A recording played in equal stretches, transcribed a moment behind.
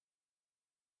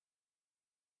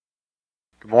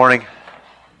Good morning.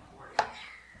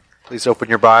 Please open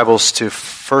your Bibles to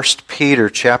 1 Peter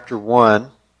chapter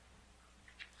 1.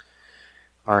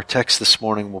 Our text this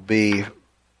morning will be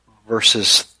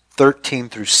verses 13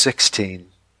 through 16.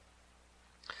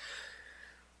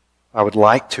 I would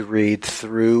like to read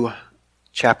through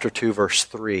chapter 2, verse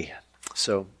 3.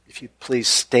 So if you please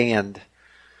stand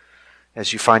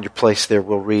as you find your place there,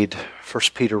 we'll read 1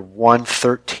 Peter 1,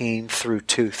 13 through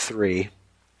 2, 3.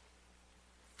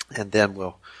 And then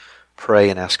we'll pray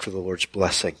and ask for the Lord's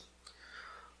blessing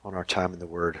on our time in the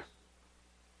Word.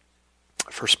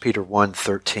 1 Peter 1,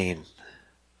 13.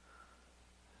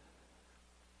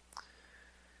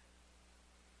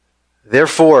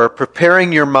 Therefore,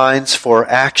 preparing your minds for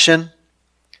action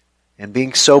and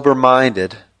being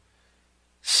sober-minded,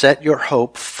 set your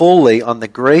hope fully on the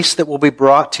grace that will be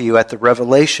brought to you at the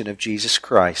revelation of Jesus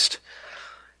Christ.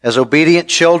 As obedient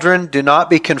children, do not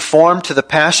be conformed to the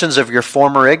passions of your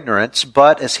former ignorance,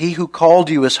 but as He who called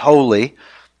you is holy,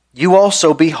 you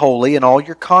also be holy in all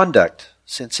your conduct,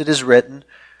 since it is written,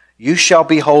 "You shall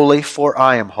be holy, for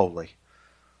I am holy."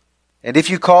 And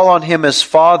if you call on Him as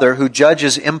Father, who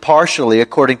judges impartially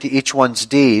according to each one's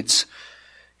deeds,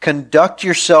 conduct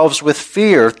yourselves with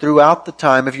fear throughout the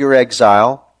time of your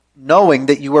exile, knowing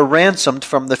that you were ransomed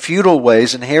from the futile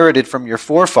ways inherited from your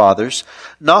forefathers,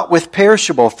 not with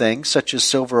perishable things such as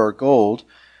silver or gold,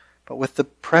 but with the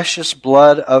precious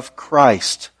blood of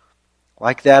Christ,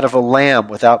 like that of a lamb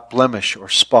without blemish or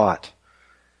spot.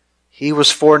 He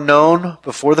was foreknown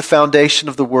before the foundation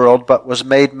of the world, but was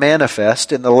made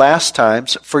manifest in the last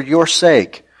times for your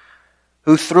sake,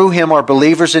 who through Him are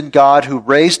believers in God, who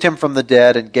raised Him from the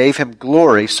dead and gave Him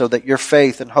glory, so that your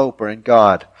faith and hope are in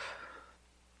God.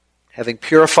 Having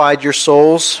purified your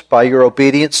souls by your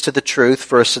obedience to the truth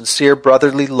for a sincere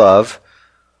brotherly love,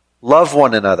 love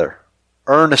one another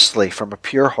earnestly from a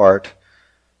pure heart,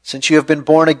 since you have been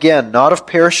born again, not of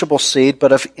perishable seed,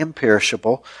 but of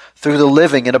imperishable, through the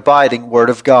living and abiding Word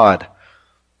of God.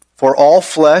 For all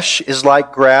flesh is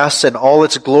like grass, and all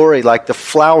its glory like the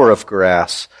flower of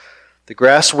grass. The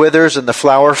grass withers and the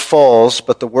flower falls,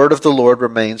 but the word of the Lord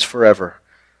remains forever.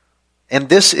 And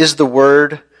this is the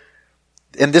word,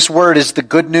 and this word is the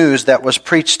good news that was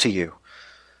preached to you.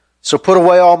 So put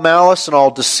away all malice and all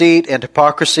deceit and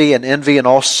hypocrisy and envy and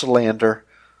all slander.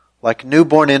 Like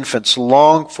newborn infants,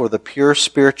 long for the pure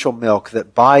spiritual milk,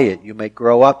 that by it you may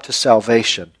grow up to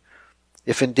salvation,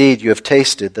 if indeed you have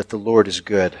tasted that the Lord is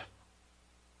good.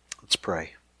 Let's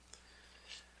pray.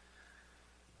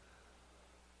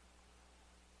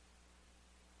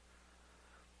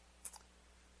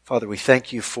 Father, we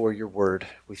thank you for your word.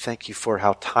 We thank you for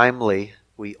how timely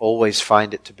we always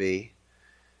find it to be.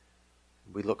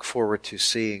 We look forward to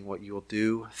seeing what you will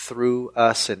do through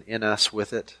us and in us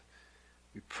with it.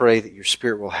 We pray that your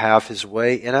Spirit will have His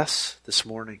way in us this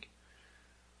morning,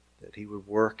 that He would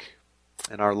work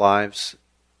in our lives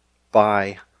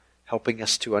by helping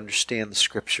us to understand the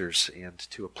Scriptures and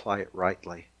to apply it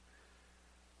rightly.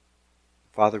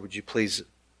 Father, would you please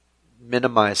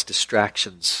minimize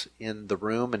distractions in the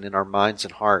room and in our minds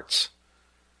and hearts,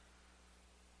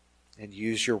 and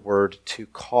use your word to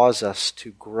cause us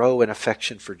to grow in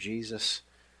affection for Jesus,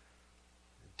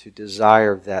 and to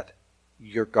desire that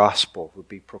your gospel would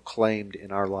be proclaimed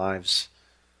in our lives,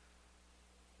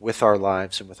 with our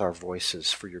lives and with our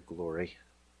voices for your glory.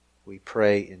 We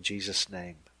pray in Jesus'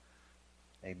 name.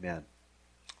 Amen.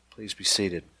 Please be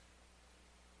seated.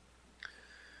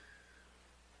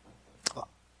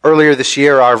 Earlier this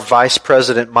year, our Vice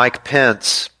President Mike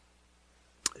Pence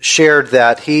shared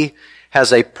that he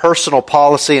has a personal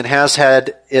policy and has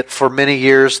had it for many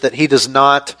years that he does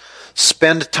not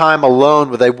spend time alone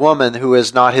with a woman who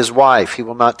is not his wife. He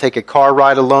will not take a car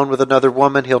ride alone with another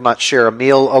woman. He'll not share a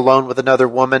meal alone with another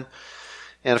woman.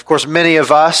 And of course, many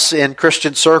of us in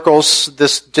Christian circles, we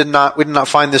did not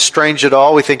find this strange at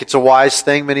all. We think it's a wise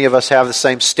thing. Many of us have the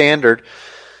same standard.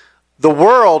 The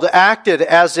world acted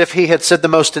as if he had said the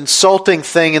most insulting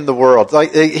thing in the world.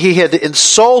 Like he had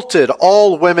insulted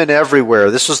all women everywhere.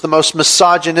 This was the most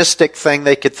misogynistic thing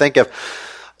they could think of.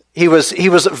 He was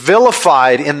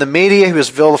vilified in the media. He was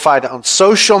vilified on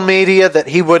social media, that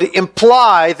he would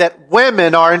imply that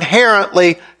women are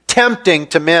inherently tempting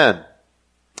to men.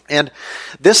 And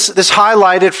this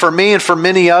highlighted for me and for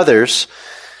many others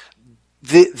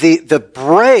the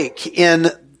break in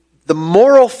the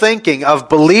moral thinking of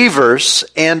believers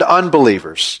and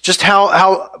unbelievers. Just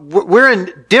how we're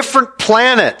in different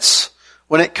planets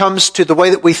when it comes to the way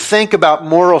that we think about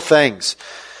moral things.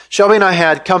 Shelby and I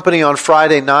had company on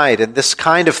Friday night, and this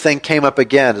kind of thing came up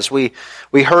again as we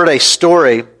heard a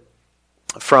story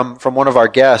from one of our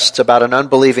guests about an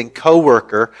unbelieving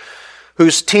coworker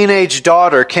whose teenage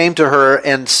daughter came to her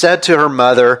and said to her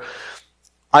mother,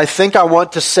 "I think I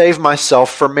want to save myself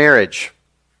for marriage."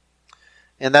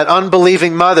 And that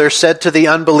unbelieving mother said to the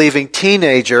unbelieving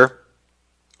teenager,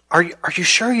 Are you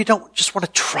sure you don't just want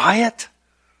to try it?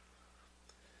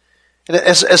 And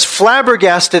as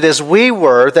flabbergasted as we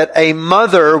were that a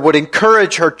mother would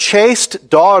encourage her chaste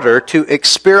daughter to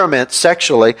experiment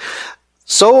sexually,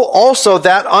 so also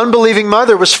that unbelieving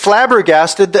mother was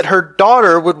flabbergasted that her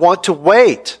daughter would want to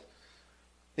wait.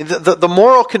 The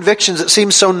moral convictions that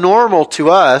seem so normal to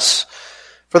us,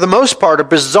 for the most part, are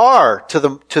bizarre to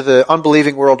the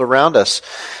unbelieving world around us.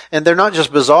 And they're not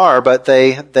just bizarre, but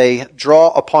they draw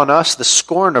upon us the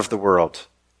scorn of the world.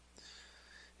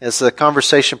 As the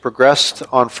conversation progressed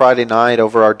on Friday night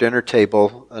over our dinner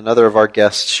table, another of our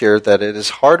guests shared that it is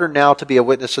harder now to be a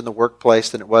witness in the workplace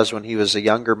than it was when he was a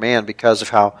younger man because of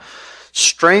how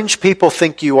strange people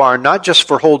think you are, not just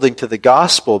for holding to the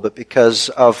gospel, but because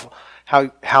of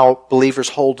how believers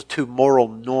hold to moral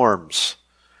norms.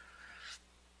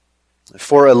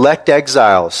 For elect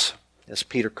exiles, as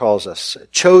Peter calls us,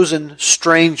 chosen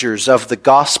strangers of the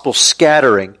gospel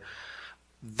scattering,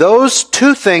 those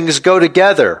two things go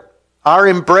together. Our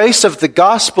embrace of the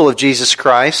gospel of Jesus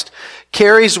Christ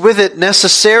carries with it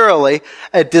necessarily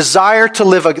a desire to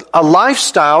live a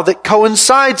lifestyle that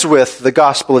coincides with the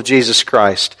gospel of Jesus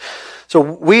Christ. So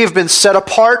we have been set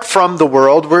apart from the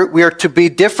world. We are to be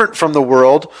different from the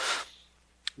world.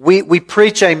 We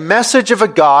preach a message of a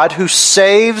God who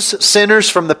saves sinners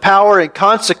from the power and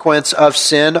consequence of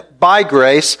sin by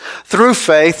grace through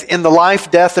faith in the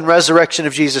life, death, and resurrection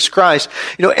of Jesus Christ.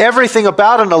 You know, everything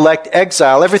about an elect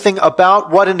exile, everything about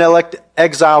what an elect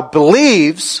exile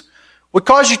believes would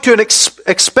cause you to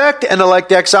expect an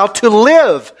elect exile to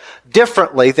live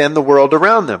differently than the world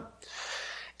around them.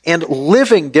 And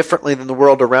living differently than the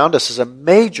world around us is a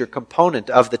major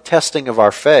component of the testing of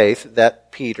our faith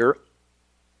that Peter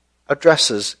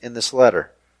addresses in this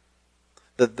letter.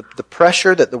 The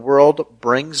pressure that the world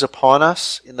brings upon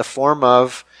us in the form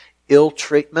of ill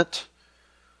treatment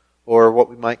or what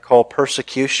we might call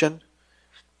persecution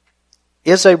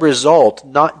is a result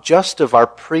not just of our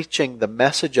preaching the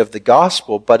message of the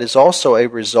gospel, but is also a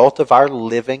result of our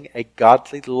living a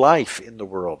godly life in the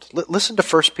world. Listen to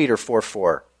 1 Peter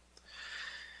 4:4.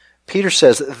 Peter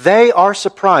says, they are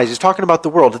surprised. He's talking about the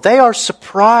world. They are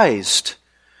surprised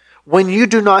when you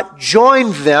do not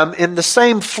join them in the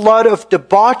same flood of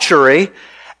debauchery,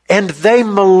 and they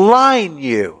malign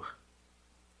you.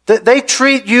 They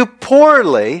treat you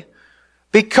poorly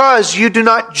because you do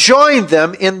not join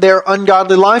them in their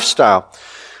ungodly lifestyle.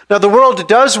 Now, the world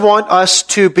does want us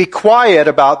to be quiet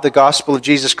about the gospel of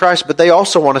Jesus Christ, but they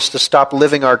also want us to stop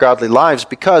living our godly lives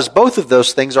because both of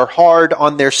those things are hard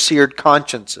on their seared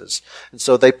consciences. And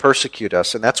so they persecute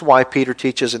us. And that's why Peter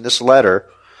teaches in this letter,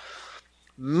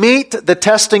 meet the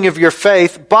testing of your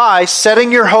faith by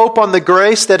setting your hope on the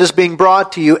grace that is being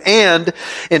brought to you and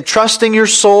entrusting your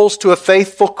souls to a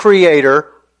faithful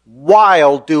Creator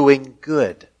while doing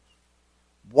good.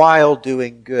 While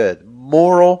doing good.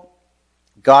 Moral,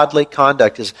 godly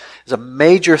conduct is a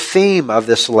major theme of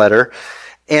this letter,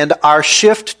 and our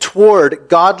shift toward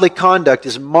godly conduct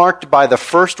is marked by the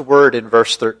first word in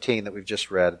verse 13 that we've just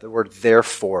read, the word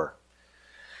therefore.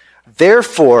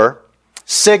 Therefore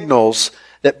signals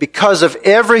that because of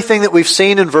everything that we've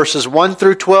seen in verses 1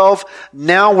 through 12,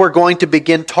 now we're going to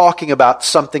begin talking about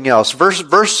something else.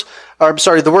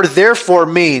 The word therefore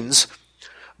means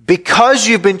because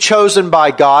you've been chosen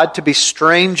by God to be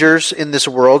strangers in this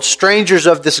world, strangers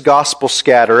of this gospel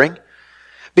scattering,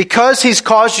 because He's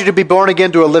caused you to be born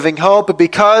again to a living hope,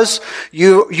 because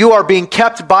you are being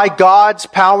kept by God's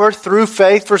power through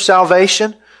faith for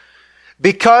salvation,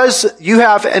 because you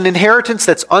have an inheritance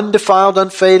that's undefiled,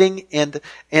 unfading, and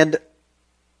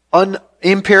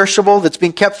imperishable, that's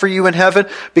being kept for you in heaven,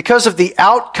 because of the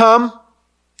outcome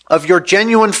of your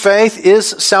genuine faith is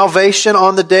salvation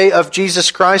on the day of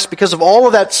Jesus Christ. Because of all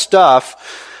of that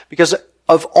stuff, because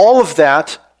of all of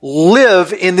that,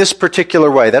 live in this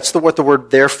particular way. That's what the word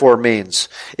therefore means.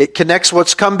 It connects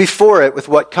what's come before it with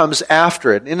what comes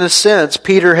after it. In a sense,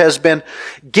 Peter has been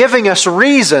giving us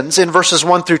reasons in verses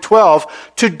 1 through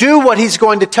 12 to do what he's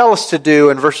going to tell us to do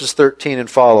in verses 13 and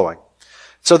following.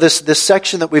 So this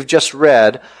section that we've just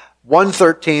read,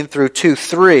 1:13 through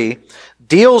 2:3,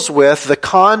 deals with the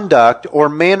conduct or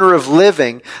manner of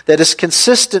living that is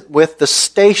consistent with the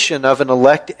station of an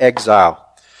elect exile.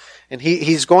 And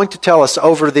he's going to tell us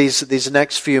over these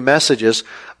next few messages,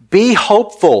 be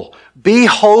hopeful, be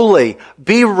holy,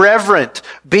 be reverent,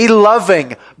 be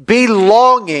loving, be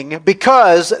longing,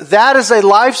 because that is a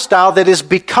lifestyle that is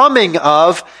becoming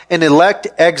of an elect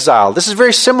exile. This is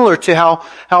very similar to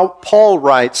how Paul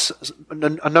writes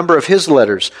a number of his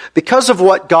letters. Because of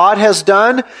what God has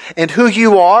done and who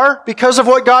you are, because of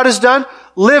what God has done,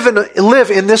 live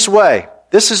in this way.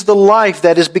 This is the life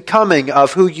that is becoming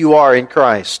of who you are in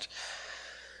Christ.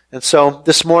 And so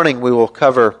this morning we will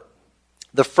cover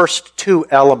the first two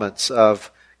elements of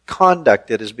conduct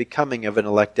that is becoming of an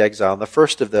elect exile. And the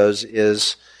first of those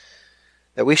is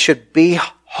that we should be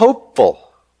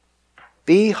hopeful.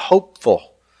 Be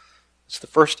hopeful. It's the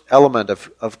first element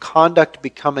of conduct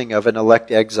becoming of an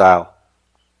elect exile.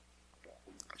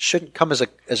 It shouldn't come as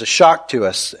a shock to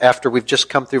us after we've just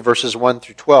come through verses 1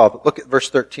 through 12. Look at verse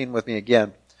 13 with me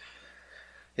again.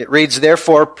 It reads,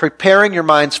 therefore, preparing your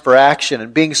minds for action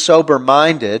and being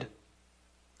sober-minded,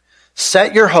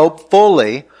 set your hope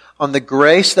fully on the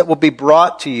grace that will be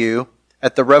brought to you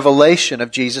at the revelation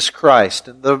of Jesus Christ.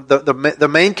 The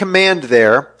main command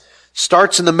there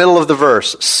starts in the middle of the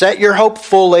verse. Set your hope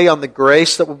fully on the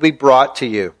grace that will be brought to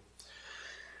you.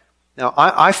 Now,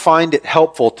 I find it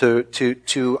helpful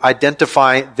to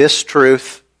identify this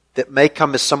truth that may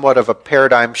come as somewhat of a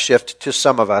paradigm shift to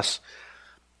some of us.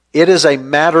 It is a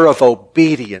matter of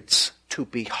obedience to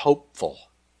be hopeful.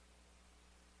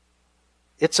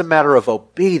 It's a matter of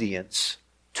obedience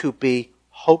to be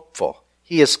hopeful.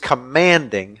 He is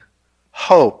commanding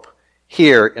hope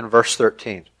here in verse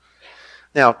 13.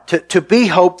 Now, to be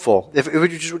hopeful, if we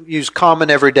just use common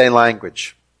everyday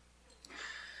language,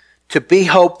 to be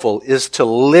hopeful is to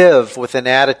live with an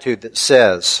attitude that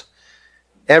says,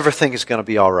 everything is going to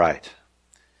be all right.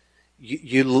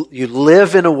 You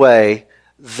live in a way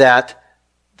that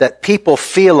people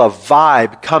feel a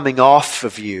vibe coming off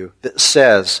of you that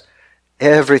says,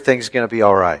 everything's going to be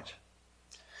all right.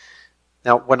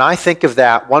 Now, when I think of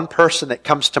that, one person that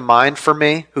comes to mind for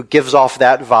me who gives off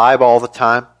that vibe all the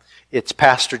time, it's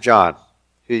Pastor John,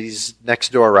 who's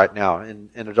next door right now in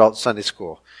adult Sunday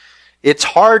school. It's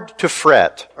hard to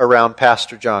fret around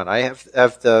Pastor John. I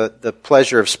have the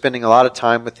pleasure of spending a lot of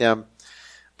time with him.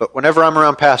 But whenever I'm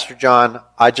around Pastor John,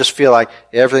 I just feel like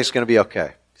everything's going to be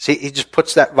okay. See, he just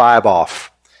puts that vibe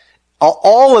off.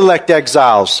 All elect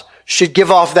exiles should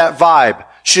give off that vibe,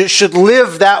 should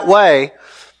live that way.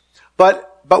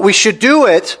 But we should do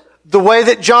it the way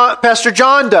that Pastor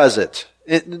John does it.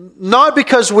 Not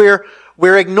because we're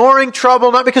ignoring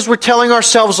trouble, not because we're telling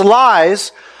ourselves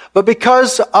lies, but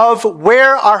because of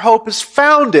where our hope is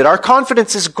founded. Our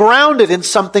confidence is grounded in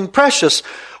something precious.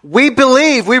 We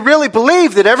really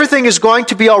believe that everything is going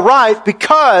to be all right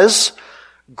because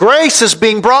grace is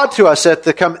being brought to us at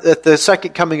the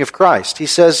second coming of Christ. He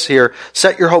says here,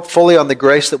 set your hope fully on the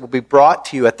grace that will be brought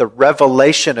to you at the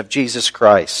revelation of Jesus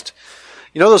Christ.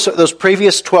 You know those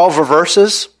previous 12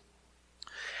 verses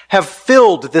have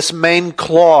filled this main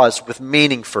clause with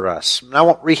meaning for us. And I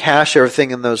won't rehash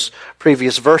everything in those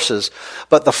previous verses,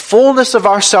 but the fullness of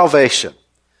our salvation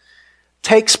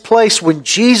takes place when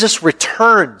Jesus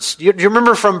returns. Do you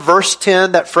remember from verse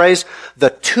 10 that phrase,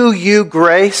 the to you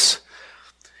grace?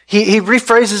 He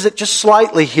rephrases it just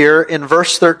slightly here in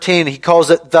verse 13. He calls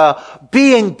it the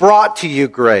being brought to you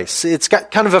grace. It's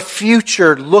got kind of a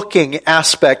future looking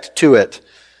aspect to it.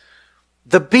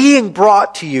 The being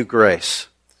brought to you grace.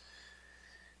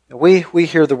 We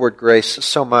hear the word grace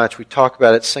so much, we talk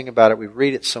about it, sing about it, we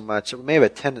read it so much that we may have a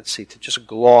tendency to just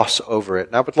gloss over it.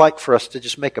 And I would like for us to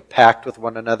just make a pact with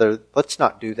one another. Let's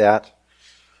not do that.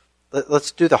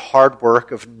 Let's do the hard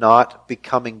work of not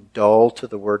becoming dull to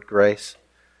the word grace.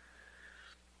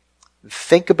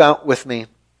 Think about with me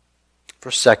for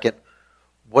a second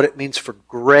what it means for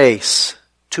grace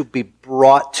to be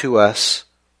brought to us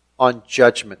on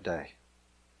Judgment Day.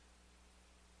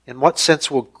 In what sense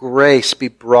will grace be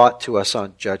brought to us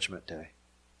on Judgment Day?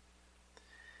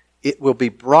 It will be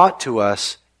brought to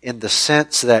us in the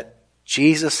sense that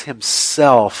Jesus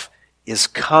himself is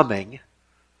coming,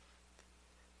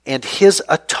 and his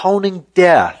atoning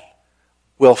death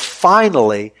will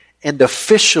finally and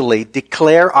officially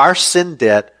declare our sin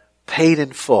debt paid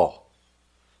in full.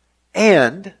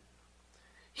 And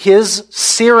his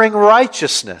searing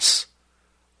righteousness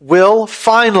will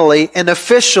finally and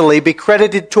officially be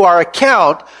credited to our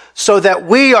account so that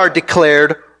we are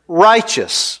declared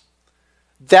righteous.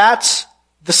 That's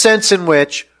the sense in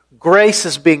which grace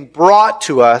is being brought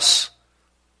to us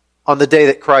on the day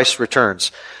that Christ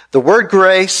returns. The word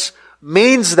grace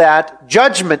means that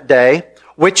Judgment Day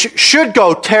which should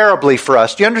go terribly for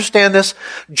us. Do you understand this?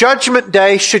 Judgment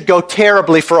Day should go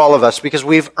terribly for all of us because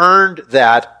we've earned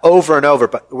that over and over.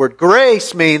 But the word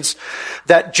grace means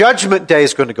that Judgment Day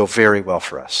is going to go very well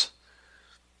for us.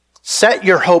 Set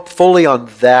your hope fully on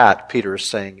that, Peter is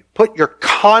saying. Put your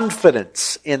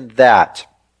confidence in that.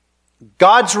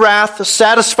 God's wrath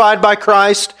satisfied by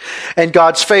Christ and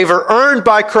God's favor earned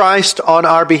by Christ on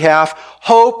our behalf.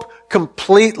 Hope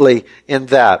completely in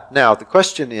that. Now, the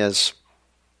question is,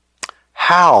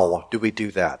 how do we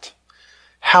do that?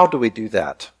 How do we do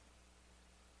that?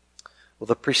 Well,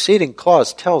 the preceding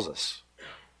clause tells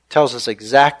us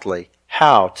exactly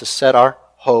how to set our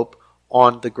hope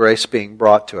on the grace being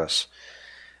brought to us.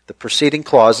 The preceding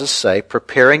clauses say,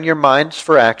 preparing your minds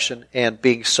for action and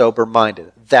being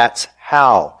sober-minded. That's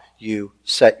how you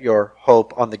set your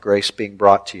hope on the grace being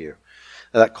brought to you.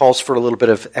 Now, that calls for a little bit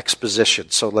of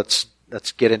exposition, so let's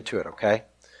get into it, okay?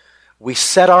 We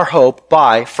set our hope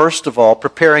by, first of all,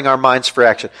 preparing our minds for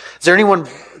action. Is there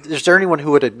anyone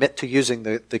who would admit to using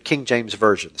the King James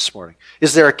Version this morning?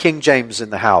 Is there a King James in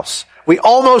the house? We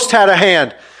almost had a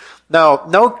hand.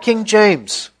 No King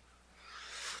James.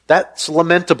 That's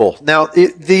lamentable. Now,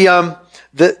 the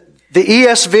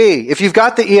ESV, if you've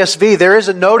got the ESV, there is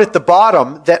a note at the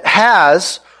bottom that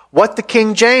has what the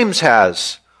King James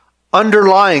has,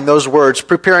 underlying those words,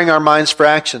 preparing our minds for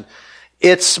action.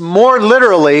 It's more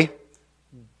literally,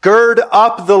 gird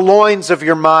up the loins of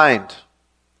your mind.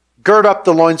 Gird up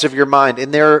the loins of your mind.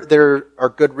 And there are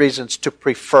good reasons to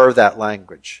prefer that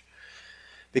language.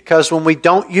 Because when we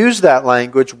don't use that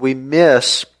language, we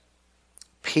miss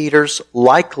Peter's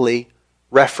likely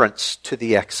reference to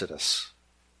the Exodus.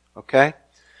 Okay?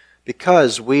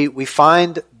 Because we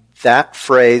find that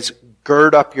phrase,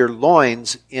 gird up your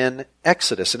loins, in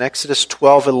Exodus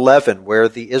 12:11, where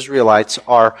the Israelites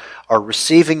are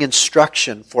receiving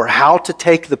instruction for how to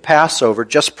take the Passover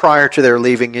just prior to their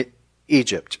leaving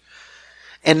Egypt.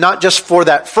 And not just for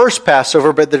that first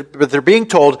Passover, but they're being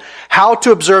told how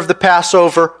to observe the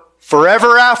Passover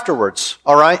forever afterwards.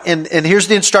 All right? And here's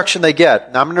the instruction they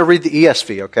get. Now I'm going to read the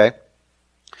ESV, okay?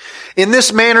 In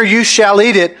this manner you shall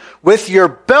eat it, with your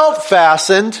belt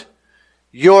fastened,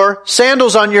 your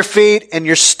sandals on your feet, and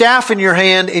your staff in your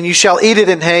hand, and you shall eat it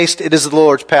in haste. It is the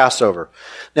Lord's Passover.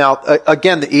 Now,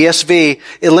 again, the ESV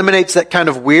eliminates that kind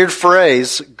of weird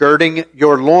phrase, girding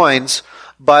your loins,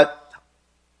 but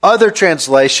other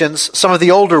translations, some of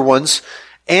the older ones,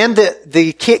 and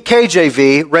the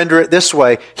KJV render it this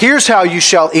way. Here's how you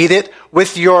shall eat it,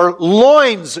 with your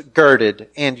loins girded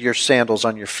and your sandals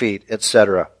on your feet,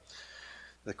 etc.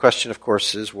 The question, of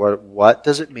course, is what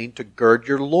does it mean to gird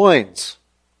your loins?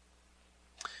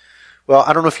 Well,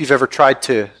 I don't know if you've ever tried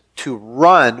to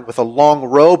run with a long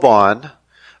robe on,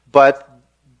 but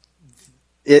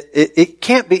it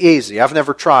can't be easy. I've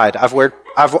never tried. I've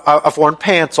worn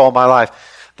pants all my life.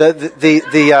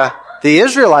 The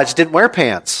Israelites didn't wear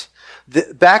pants.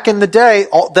 Back in the day,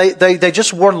 they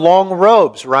just wore long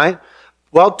robes, right?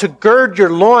 Well, to gird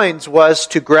your loins was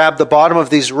to grab the bottom of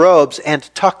these robes and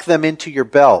tuck them into your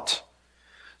belt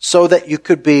so that you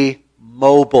could be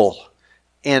mobile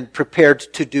and prepared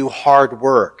to do hard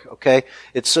work, okay?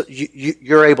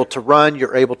 You're able to run,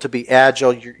 you're able to be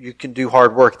agile, you can do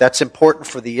hard work. That's important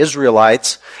for the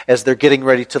Israelites as they're getting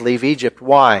ready to leave Egypt.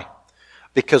 Why?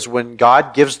 Because when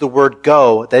God gives the word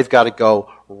go, they've got to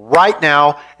go right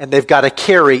now, and they've got to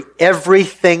carry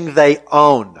everything they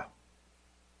own.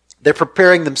 They're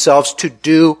preparing themselves to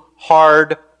do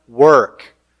hard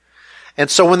work. And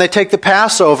so when they take the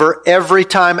Passover, every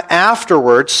time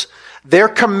afterwards, they're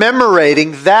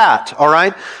commemorating that, all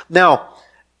right? Now,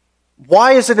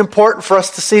 why is it important for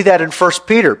us to see that in 1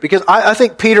 Peter? Because I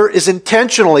think Peter is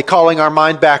intentionally calling our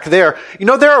mind back there. You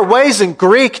know, there are ways in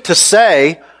Greek to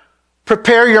say,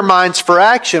 prepare your minds for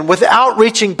action, without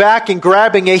reaching back and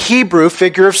grabbing a Hebrew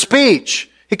figure of speech.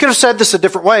 He could have said this a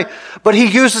different way, but he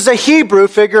uses a Hebrew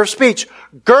figure of speech.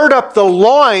 Gird up the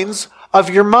loins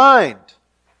of your mind.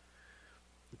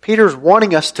 Peter's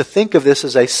wanting us to think of this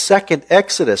as a second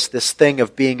Exodus, this thing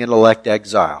of being an elect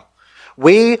exile.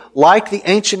 We, like the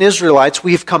ancient Israelites,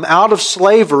 we've come out of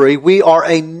slavery. We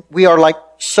are like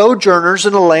sojourners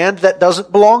in a land that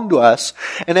doesn't belong to us.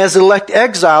 And as elect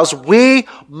exiles, we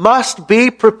must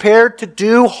be prepared to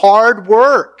do hard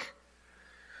work.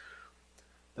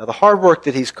 Now, the hard work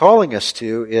that he's calling us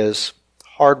to is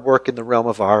hard work in the realm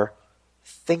of our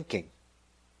thinking.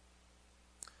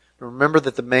 Remember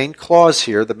that the main clause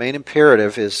here, the main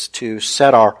imperative, is to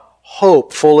set our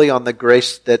hope fully on the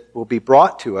grace that will be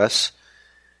brought to us.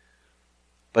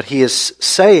 But he is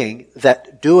saying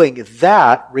that doing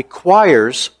that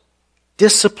requires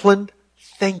disciplined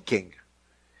thinking.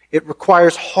 It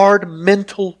requires hard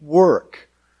mental work.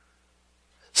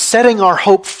 Setting our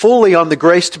hope fully on the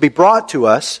grace to be brought to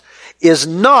us is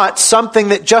not something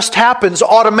that just happens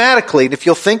automatically. And if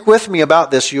you'll think with me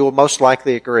about this, you will most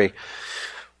likely agree.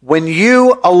 When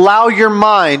you allow your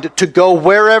mind to go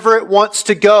wherever it wants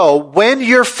to go, when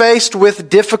you're faced with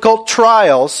difficult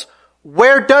trials,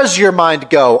 where does your mind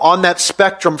go on that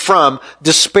spectrum from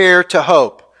despair to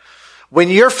hope? When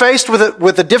you're faced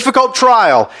with a difficult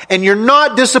trial and you're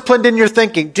not disciplined in your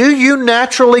thinking, do you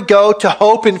naturally go to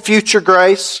hope in future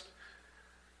grace?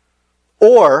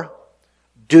 Or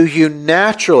does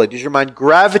your mind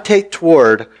gravitate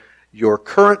toward your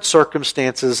current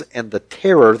circumstances and the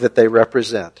terror that they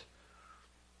represent?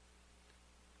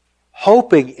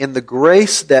 Hoping in the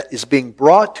grace that is being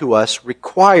brought to us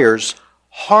requires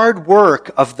hard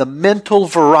work of the mental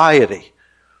variety.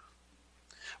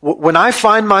 When I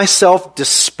find myself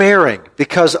despairing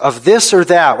because of this or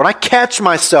that, when I catch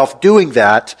myself doing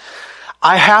that,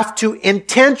 I have to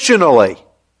intentionally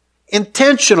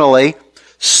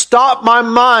stop my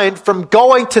mind from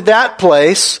going to that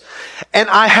place, and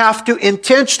I have to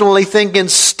intentionally think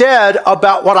instead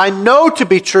about what I know to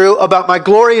be true about my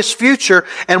glorious future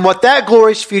and what that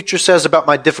glorious future says about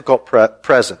my difficult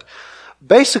present.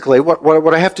 Basically,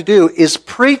 what I have to do is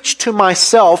preach to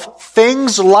myself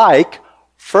things like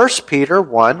 1 Peter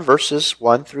 1, verses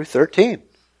 1 through 13.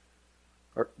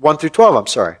 Or 1 through 12, I'm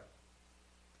sorry.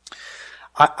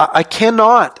 I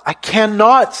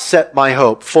cannot set my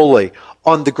hope fully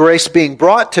on the grace being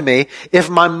brought to me if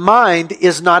my mind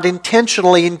is not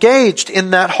intentionally engaged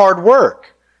in that hard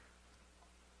work.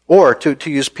 Or, to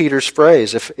use Peter's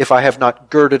phrase, if I have not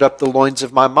girded up the loins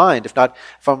of my mind,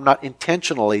 if I'm not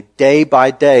intentionally, day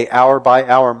by day, hour by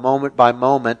hour, moment by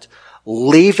moment,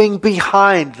 leaving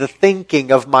behind the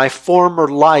thinking of my former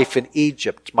life in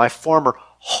Egypt, my former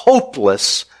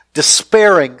hopeless,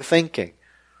 despairing thinking.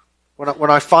 When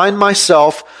I find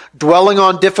myself dwelling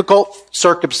on difficult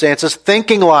circumstances,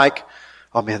 thinking like,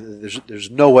 oh man, there's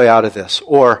no way out of this,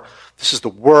 or this is the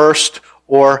worst,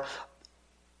 or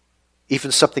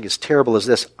even something as terrible as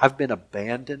this, I've been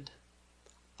abandoned,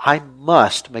 I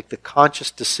must make the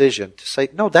conscious decision to say,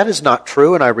 no, that is not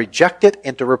true, and I reject it,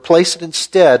 and to replace it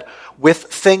instead with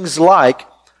things like,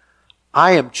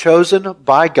 I am chosen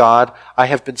by God, I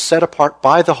have been set apart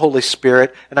by the Holy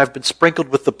Spirit, and I've been sprinkled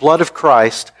with the blood of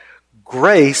Christ.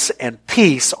 Grace and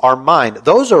peace are mine.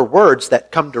 Those are words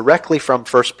that come directly from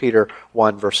 1 Peter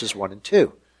 1, verses 1 and 2.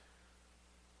 You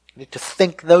need to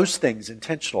think those things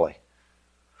intentionally.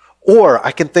 Or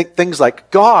I can think things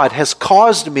like, God has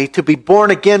caused me to be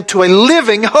born again to a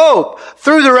living hope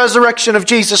through the resurrection of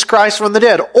Jesus Christ from the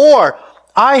dead. Or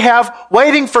I have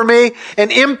waiting for me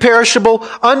an imperishable,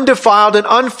 undefiled, and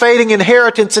unfading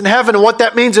inheritance in heaven. And what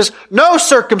that means is no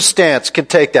circumstance can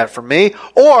take that from me.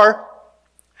 Or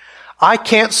I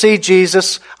can't see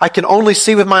Jesus. I can only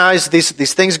see with my eyes these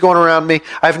things going around me.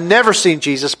 I've never seen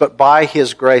Jesus, but by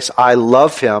His grace I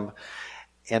love Him.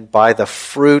 And by the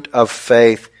fruit of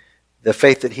faith, the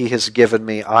faith that He has given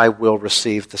me, I will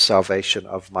receive the salvation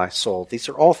of my soul. These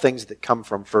are all things that come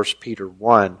from 1 Peter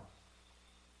 1.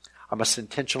 I must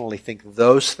intentionally think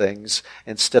those things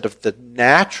instead of the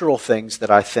natural things that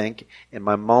I think in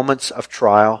my moments of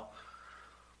trial.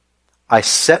 I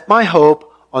set my hope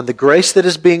on the grace that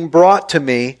is being brought to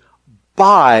me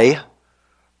by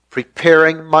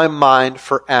preparing my mind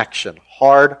for action.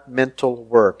 Hard mental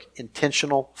work,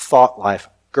 intentional thought life,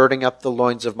 girding up the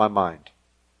loins of my mind.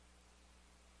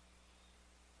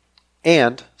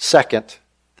 And second,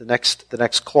 the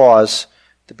next clause,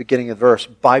 the beginning of the verse,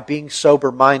 by being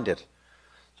sober-minded.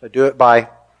 So I do it by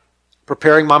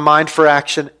preparing my mind for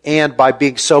action and by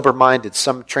being sober-minded.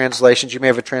 Some translations, you may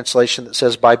have a translation that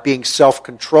says by being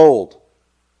self-controlled.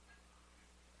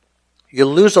 You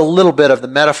lose a little bit of the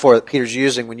metaphor that Peter's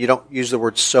using when you don't use the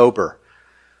word sober.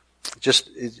 Just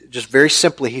very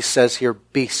simply, he says here,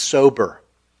 be sober.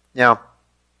 Now,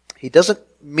 he doesn't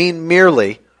mean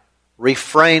merely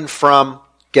refrain from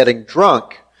getting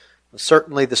drunk.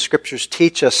 Certainly the Scriptures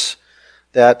teach us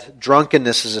that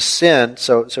drunkenness is a sin,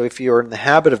 so if you're in the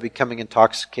habit of becoming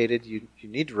intoxicated, you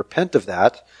need to repent of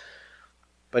that.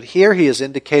 But here he is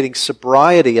indicating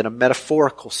sobriety in a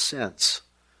metaphorical sense.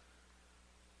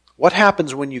 What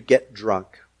happens when you get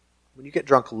drunk? When you get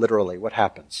drunk literally, what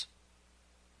happens?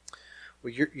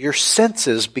 Well, your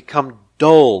senses become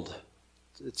dulled.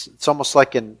 It's almost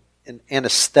like an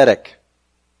anesthetic.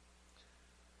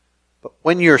 But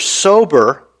when you're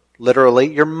sober,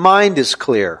 literally, your mind is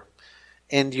clear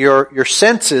and your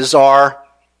senses are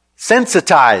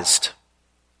sensitized.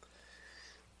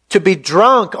 To be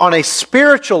drunk on a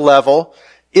spiritual level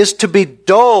is to be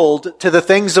dulled to the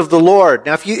things of the Lord.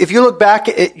 Now, if you look back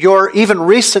at your even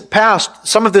recent past,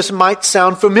 some of this might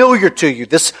sound familiar to you,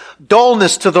 this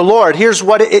dullness to the Lord. Here's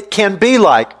what it can be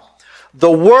like.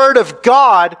 The Word of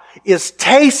God is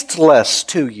tasteless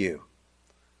to you.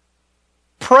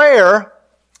 Prayer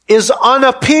is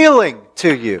unappealing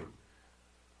to you.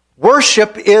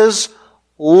 Worship is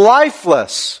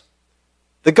lifeless.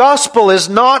 The gospel is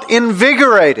not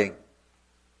invigorating.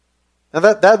 Now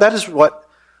that is what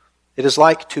it is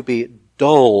like to be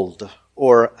dulled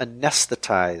or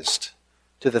anesthetized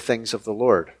to the things of the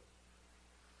Lord.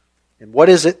 And what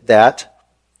is it that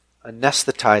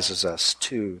anesthetizes us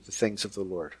to the things of the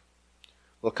Lord?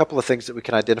 Well, a couple of things that we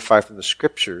can identify from the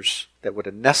Scriptures that would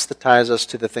anesthetize us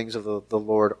to the things of the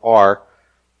Lord are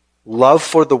love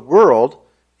for the world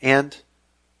and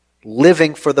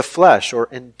living for the flesh or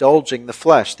indulging the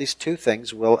flesh. These two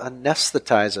things will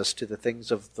anesthetize us to the things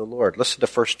of the Lord. Listen to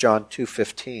 1 John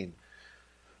 2:15.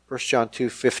 1 John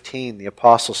 2:15, the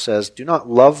apostle says, "Do not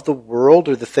love the world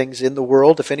or the things in the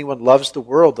world. If anyone loves the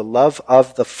world, the love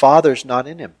of the Father is not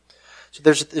in him." So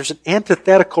there's an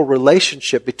antithetical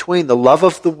relationship between the love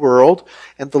of the world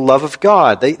and the love of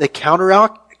God. They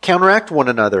counteract one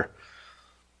another.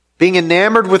 Being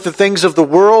enamored with the things of the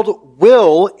world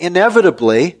will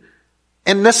inevitably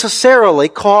and necessarily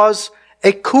cause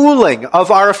a cooling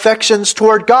of our affections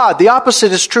toward God. The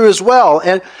opposite is true as well.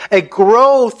 And a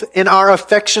growth in our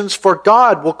affections for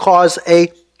God will cause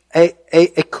a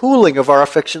cooling of our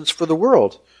affections for the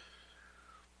world.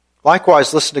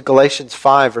 Likewise, listen to Galatians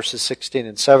 5, verses 16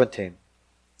 and 17.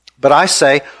 "But I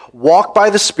say, walk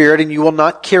by the Spirit, and you will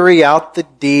not carry out the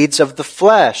deeds of the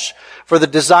flesh. For the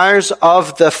desires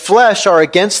of the flesh are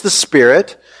against the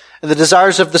Spirit, and the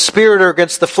desires of the Spirit are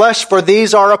against the flesh, for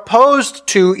these are opposed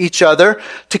to each other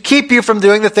to keep you from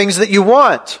doing the things that you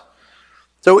want."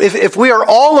 So if we are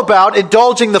all about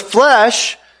indulging the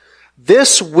flesh,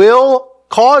 this will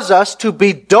cause us to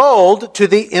be dulled to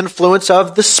the influence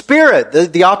of the Spirit.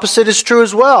 The opposite is true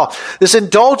as well. This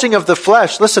indulging of the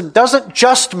flesh, listen, doesn't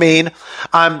just mean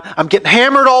I'm getting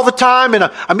hammered all the time and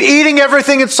I'm eating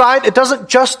everything in sight. It doesn't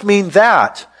just mean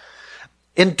that.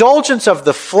 Indulgence of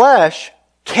the flesh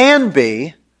can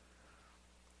be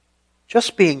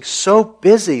just being so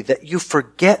busy that you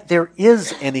forget there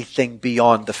is anything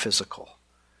beyond the physical.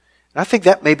 And I think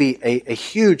that may be a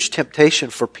huge temptation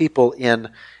for people in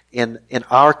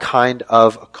our kind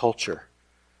of a culture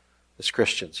as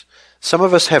Christians. Some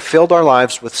of us have filled our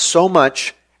lives with so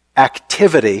much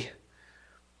activity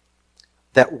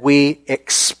that we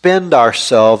expend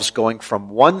ourselves going from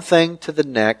one thing to the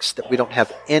next, that we don't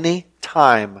have any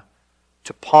time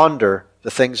to ponder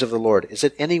the things of the Lord. Is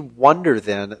it any wonder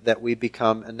then that we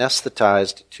become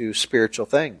anesthetized to spiritual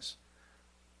things?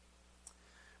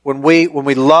 When we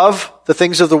love the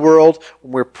things of the world,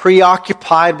 when we're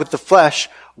preoccupied with the flesh,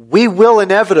 we will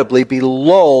inevitably be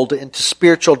lulled into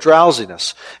spiritual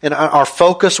drowsiness. And our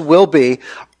focus will be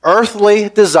earthly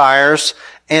desires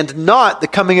and not the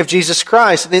coming of Jesus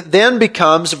Christ. And it then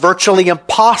becomes virtually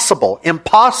impossible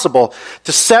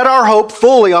to set our hope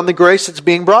fully on the grace that's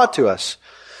being brought to us.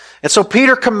 And so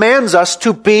Peter commands us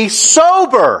to be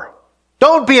sober.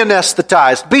 Don't be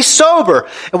anesthetized. Be sober.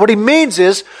 And what he means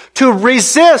is to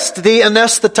resist the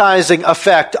anesthetizing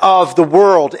effect of the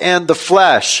world and the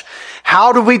flesh.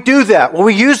 How do we do that? Well,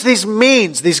 we use these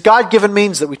means, these God-given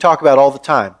means that we talk about all the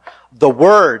time. The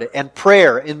Word and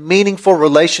prayer in meaningful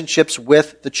relationships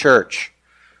with the church.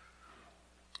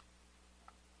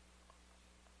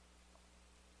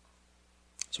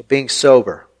 So being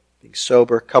sober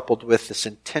coupled with this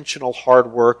intentional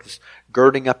hard work, this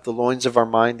girding up the loins of our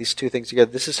mind, these two things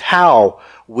together. This is how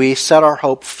we set our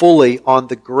hope fully on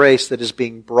the grace that is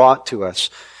being brought to us.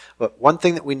 But one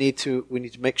thing that we need to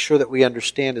make sure that we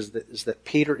understand is that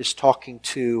Peter is talking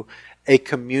to a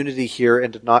community here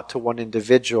and not to one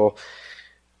individual.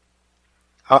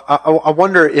 I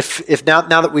wonder if now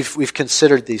that we've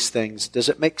considered these things, does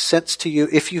it make sense to you,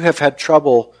 if you have had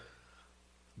trouble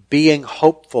being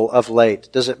hopeful of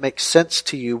late, does it make sense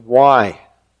to you why?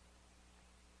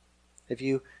 Have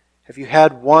you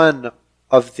had one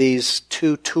of these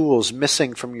two tools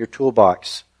missing from your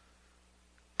toolbox?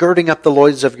 Girding up the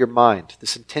loins of your mind,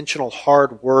 this intentional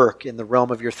hard work in the realm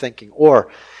of your thinking.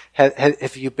 Or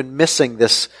have you been missing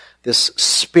this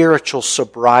spiritual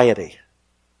sobriety?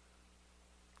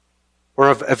 Or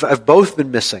have both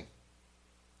been missing?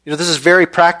 You know, this is very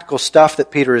practical stuff that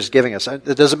Peter is giving us.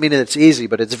 It doesn't mean that it's easy,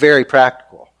 but it's very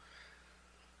practical.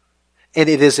 And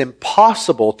it is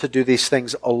impossible to do these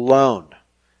things alone.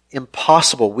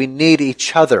 Impossible. We need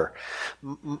each other.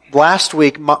 Last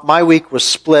week, my week was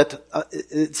split.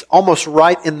 It's almost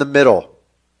right in the middle.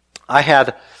 I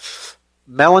had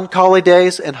melancholy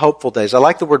days and hopeful days. I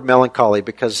like the word melancholy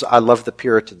because I love the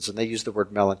Puritans, and they use the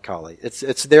word melancholy.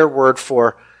 It's their word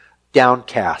for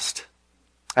downcast.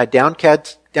 I had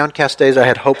downcast days. I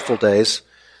had hopeful days.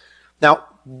 Now,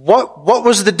 what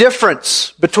was the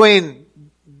difference between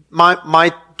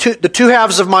the two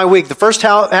halves of my week? The first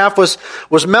half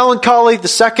was melancholy. The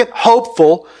second,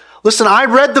 hopeful. Listen, I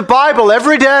read the Bible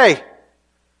every day.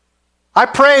 I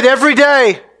prayed every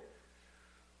day.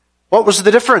 What was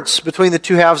the difference between the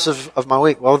two halves of my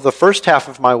week? Well, the first half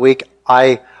of my week,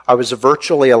 I was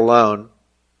virtually alone.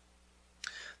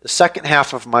 The second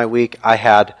half of my week,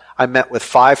 I met with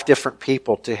 5 different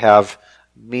people to have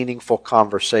meaningful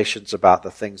conversations about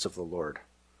the things of the Lord.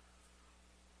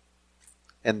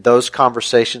 And those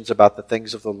conversations about the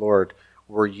things of the Lord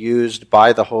were used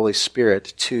by the Holy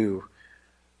Spirit to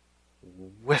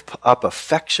whip up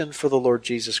affection for the Lord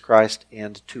Jesus Christ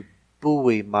and to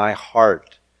buoy my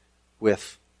heart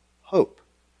with hope.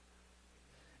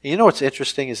 And you know what's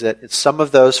interesting is that in some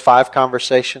of those 5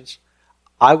 conversations,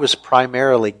 I was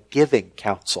primarily giving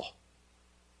counsel.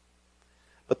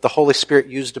 But the Holy Spirit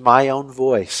used my own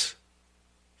voice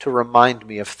to remind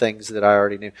me of things that I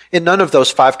already knew. In none of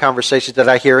those 5 conversations did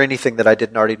I hear anything that I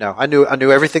didn't already know. I knew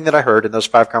everything that I heard in those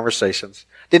 5 conversations.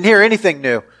 Didn't hear anything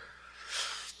new.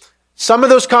 Some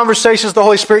of those conversations, the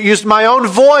Holy Spirit used my own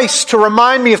voice to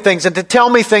remind me of things and to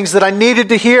tell me things that I needed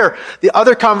to hear. The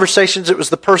other conversations, it was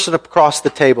the person across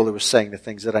the table who was saying the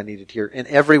things that I needed to hear. In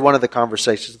every one of the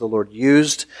conversations, the Lord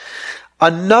used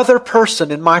another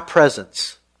person in my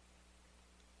presence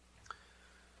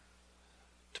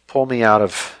to pull me out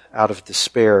of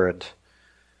despair and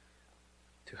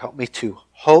to help me to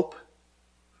hope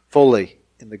fully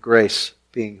in the grace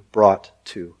being brought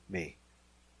to me.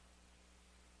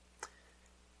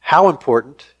 How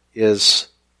important is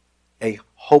a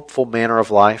hopeful manner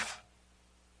of life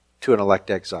to an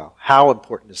elect exile? How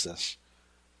important is this?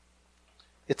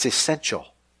 It's essential.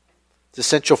 It's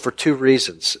essential for 2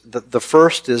 reasons. The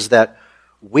first is that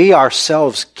we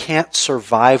ourselves can't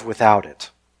survive without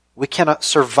it. We cannot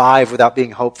survive without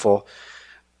being hopeful,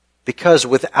 because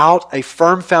without a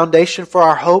firm foundation for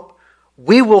our hope,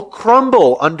 we will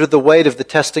crumble under the weight of the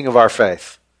testing of our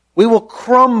faith. We will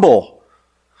crumble.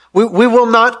 We will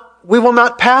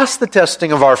not pass the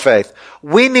testing of our faith.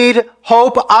 We need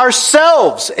hope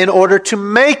ourselves in order to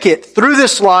make it through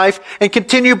this life and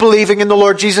continue believing in the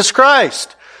Lord Jesus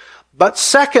Christ. But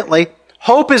secondly,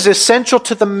 hope is essential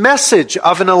to the message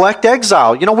of an elect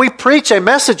exile. You know, we preach a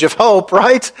message of hope,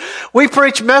 right? We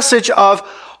preach a message of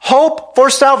hope for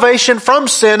salvation from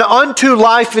sin unto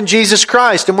life in Jesus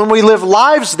Christ. And when we live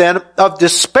lives then of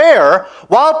despair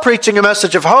while preaching a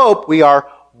message of hope, we are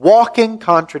walking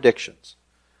contradictions.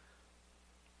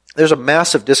 There's a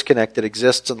massive disconnect that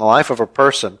exists in the life of a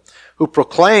person who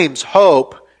proclaims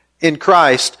hope in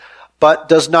Christ but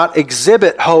does not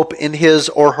exhibit hope in his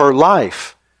or her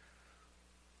life.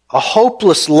 A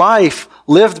hopeless life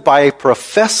lived by a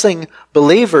professing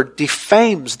believer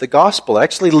defames the gospel,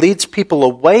 actually leads people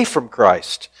away from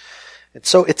Christ. And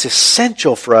so it's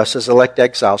essential for us as elect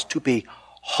exiles to be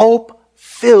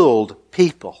hope-filled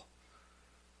people.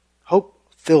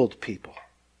 Hope-filled people.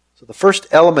 So the first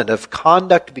element of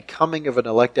conduct becoming of an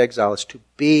elect exile is to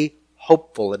be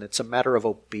hopeful, and it's a matter of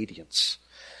obedience.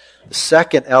 The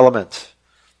second element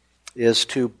is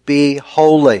to be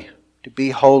holy. To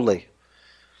be holy.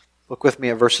 Look with me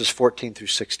at verses 14 through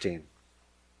 16.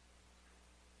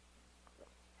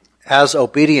 As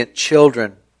obedient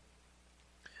children,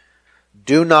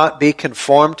 do not be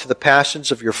conformed to the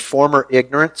passions of your former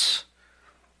ignorance,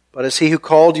 but as he who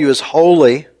called you is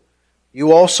holy,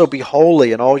 you also be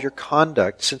holy in all your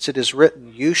conduct, since it is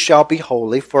written, you shall be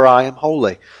holy, for I am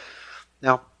holy.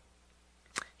 Now,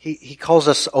 he calls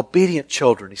us obedient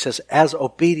children. He says, as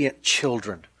obedient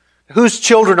children. Whose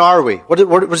children are we? What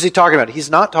is he talking about? He's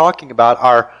not talking about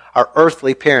our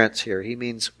earthly parents here. He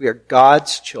means we are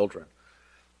God's children.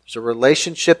 There's a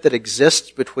relationship that exists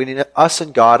between us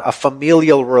and God, a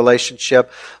familial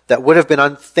relationship that would have been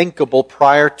unthinkable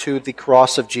prior to the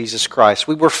cross of Jesus Christ.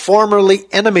 We were formerly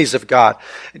enemies of God.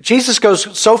 Jesus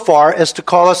goes so far as to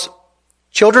call us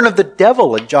children of the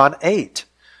devil in John 8.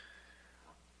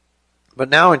 But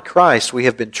now in Christ, we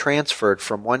have been transferred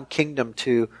from one kingdom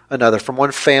to another, from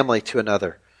one family to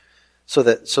another. So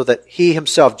that He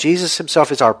Himself, Jesus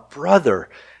Himself, is our brother,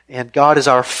 and God is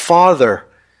our Father.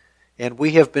 And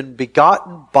we have been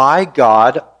begotten by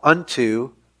God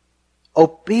unto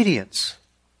obedience.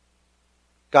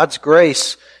 God's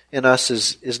grace in us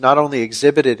is not only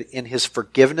exhibited in His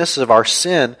forgiveness of our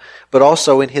sin, but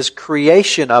also in His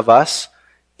creation of us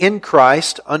in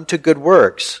Christ unto good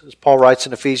works, as Paul writes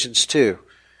in Ephesians 2.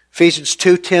 Ephesians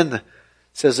 2:10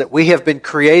 says that we have been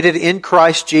created in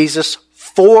Christ Jesus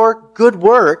for good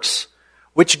works,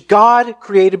 which God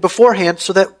created beforehand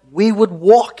so that we would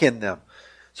walk in them.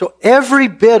 So every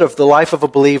bit of the life of a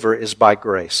believer is by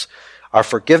grace. Our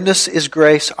forgiveness is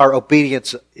grace. Our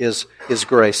obedience is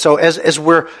grace. So as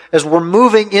we're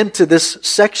moving into this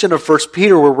section of 1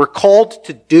 Peter where we're called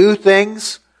to do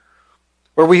things,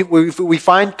 where we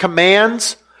find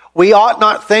commands, we ought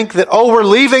not think that, we're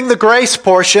leaving the grace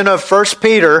portion of 1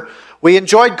 Peter. We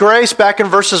enjoyed grace back in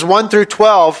verses 1 through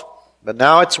 12, but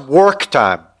now it's work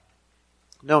time.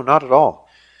 No, not at all.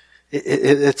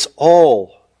 It's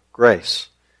all grace.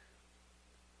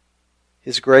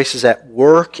 His grace is at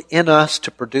work in us to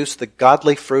produce the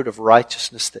godly fruit of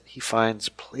righteousness that He finds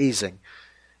pleasing.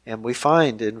 And we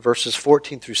find in verses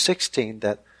 14 through 16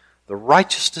 that the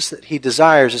righteousness that He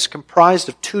desires is comprised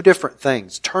of two different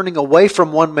things, turning away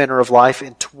from one manner of life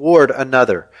and toward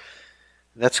another.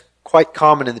 And that's quite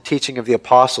common in the teaching of the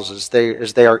apostles as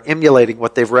they are emulating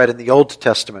what they've read in the Old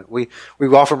Testament. We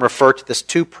often refer to this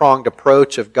two-pronged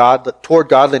approach of God toward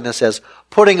godliness as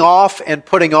putting off and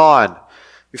putting on.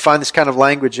 We find this kind of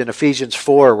language in Ephesians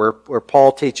 4 where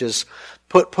Paul teaches,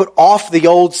 put off the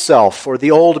old self or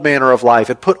the old manner of life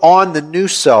and put on the new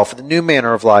self, the new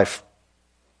manner of life.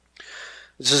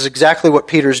 This is exactly what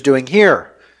Peter's doing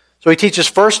here. So he teaches,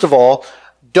 first of all,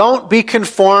 don't be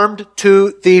conformed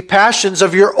to the passions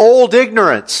of your old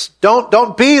ignorance.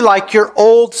 Don't be like your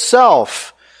old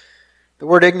self. The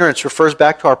word ignorance refers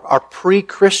back to our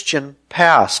pre-Christian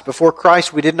past. Before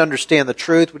Christ, we didn't understand the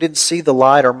truth. We didn't see the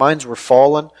light. Our minds were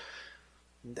fallen.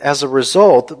 As a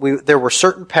result, there were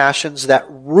certain passions that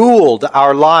ruled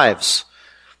our lives.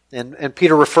 And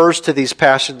Peter refers to these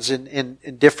passions in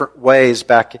different ways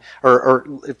back, or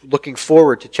looking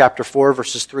forward to chapter 4,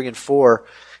 verses 3 and 4.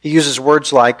 He uses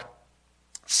words like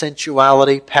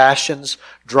sensuality, passions,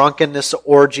 drunkenness,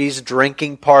 orgies,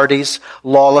 drinking parties,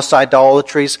 lawless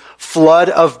idolatries, flood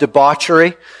of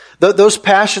debauchery. Those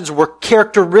passions were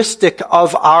characteristic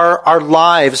of our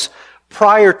lives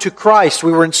prior to Christ.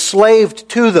 We were enslaved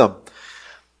to them.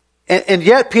 And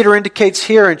yet Peter indicates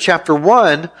here in chapter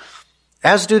 1,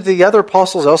 as do the other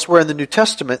apostles elsewhere in the New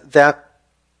Testament, that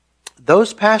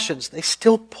those passions, they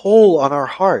still pull on our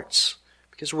hearts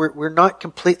because we're not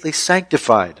completely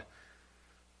sanctified.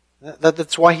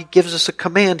 That's why he gives us a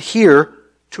command here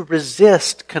to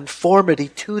resist conformity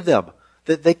to them,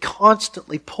 that they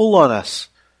constantly pull on us.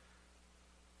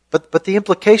 But the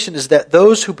implication is that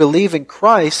those who believe in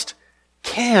Christ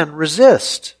can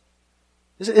resist.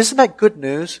 Isn't that good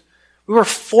news? We were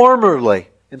formerly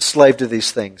enslaved to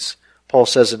these things, Paul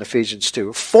says in Ephesians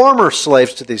 2. Former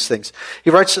slaves to these things. He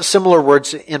writes similar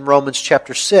words in Romans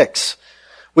chapter 6.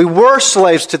 We were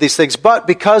slaves to these things, but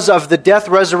because of the death,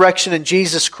 resurrection in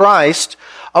Jesus Christ,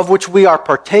 of which we are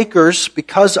partakers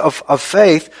because of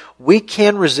faith, we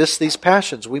can resist these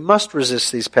passions. We must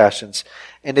resist these passions.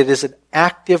 And it is an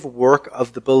active work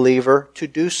of the believer to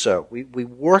do so. We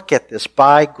work at this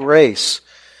by grace.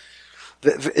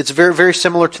 It's very, very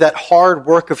similar to that hard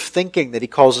work of thinking that he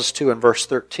calls us to in verse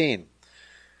 13.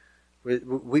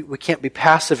 We can't be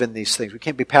passive in these things. We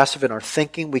can't be passive in our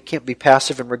thinking. We can't be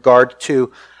passive in regard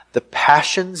to the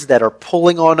passions that are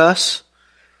pulling on us.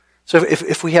 So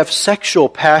if we have sexual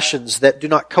passions that do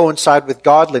not coincide with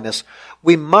godliness,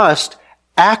 we must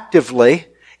actively,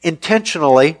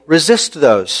 intentionally resist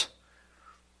those.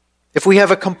 If we have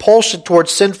a compulsion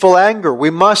towards sinful anger, we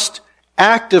must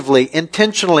actively,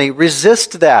 intentionally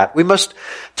resist that. We must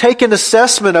take an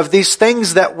assessment of these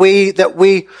things that we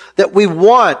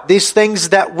want, these things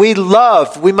that we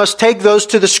love. We must take those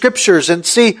to the Scriptures and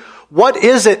see what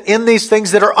is it in these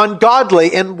things that are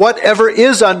ungodly, and whatever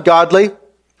is ungodly,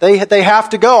 they have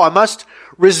to go. I must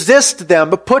resist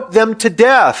them, but put them to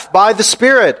death by the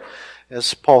Spirit,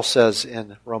 as Paul says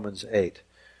in Romans 8.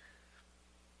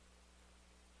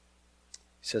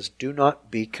 He says, do not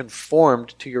be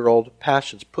conformed to your old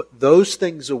passions. Put those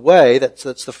things away.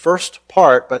 That's the first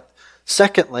part. But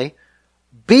secondly,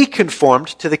 be conformed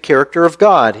to the character of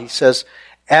God. He says,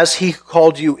 as He who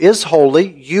called you is holy,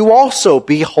 you also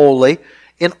be holy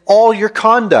in all your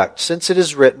conduct, since it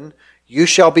is written, you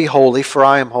shall be holy, for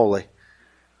I am holy.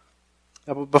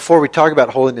 Now, before we talk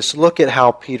about holiness, look at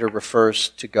how Peter refers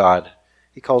to God.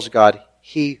 He calls God,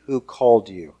 He who called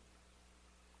you.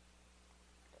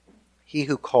 He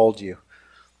who called you.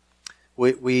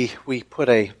 We put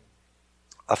a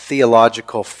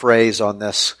theological phrase on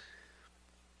this,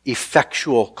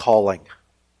 effectual calling,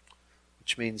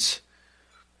 which means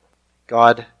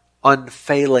God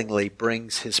unfailingly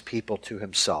brings His people to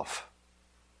Himself.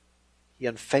 He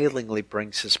unfailingly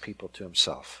brings His people to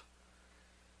Himself.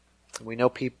 We know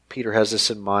Peter has this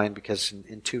in mind because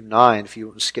in 2:9, if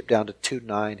you skip down to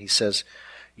 2:9, he says,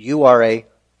 you are a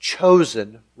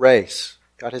chosen race.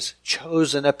 God has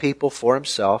chosen a people for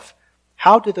himself.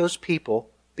 How do those people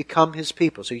become his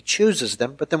people? So he chooses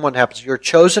them, but then what happens? You're a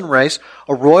chosen race,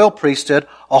 a royal priesthood,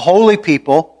 a holy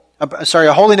people,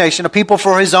 a holy nation, a people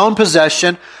for his own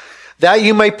possession, that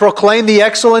you may proclaim the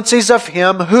excellencies of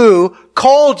him who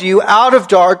called you out of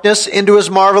darkness into his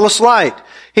marvelous light.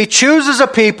 He chooses a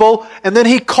people, and then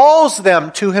he calls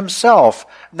them to himself.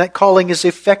 And that calling is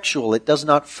effectual. It does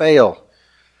not fail.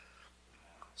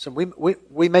 So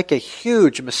we make a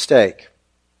huge mistake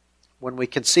when we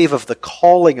conceive of the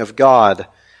calling of God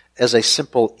as a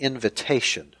simple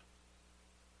invitation.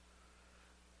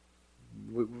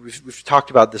 We've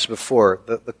talked about this before.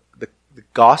 The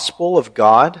gospel of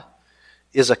God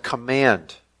is a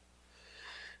command.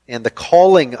 And the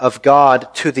calling of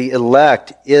God to the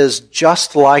elect is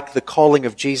just like the calling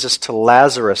of Jesus to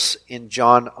Lazarus in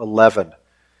John 11.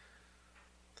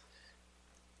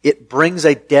 It brings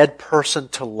a dead person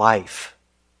to life.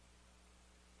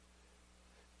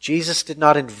 Jesus did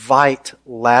not invite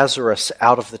Lazarus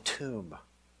out of the tomb.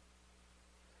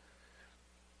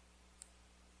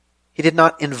 He did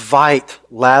not invite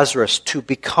Lazarus to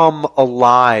become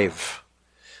alive.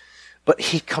 But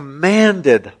he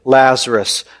commanded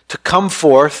Lazarus to come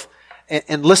forth.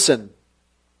 And listen,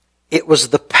 it was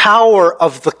the power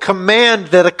of the command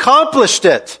that accomplished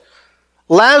it.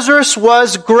 Lazarus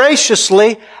was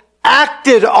graciously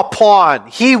acted upon.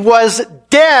 He was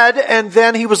dead and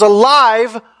then he was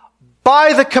alive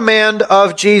by the command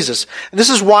of Jesus. And this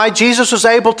is why Jesus was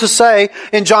able to say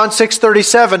in John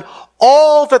 6:37,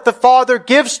 all that the Father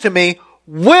gives to me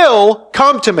will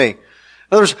come to me. In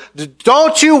other words,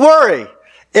 don't you worry.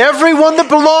 Everyone that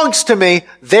belongs to me,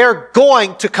 they're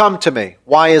going to come to me.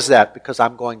 Why is that? Because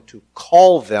I'm going to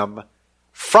call them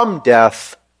from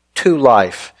death to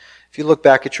life. If you look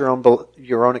back at your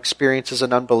own experience as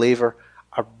an unbeliever,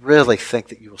 I really think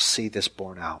that you will see this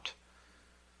borne out.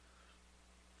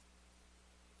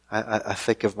 I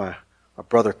think of my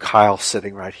brother Kyle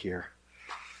sitting right here.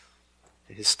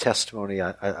 His testimony,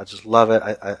 I just love it.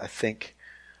 I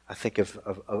think of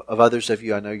others of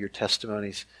you. I know your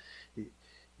testimonies.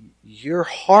 Your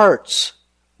hearts,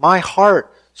 my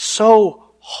heart,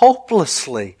 so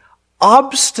hopelessly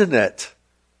obstinate.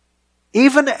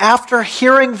 Even after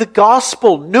hearing the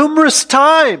gospel numerous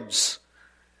times,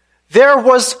 there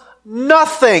was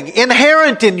nothing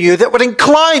inherent in you that would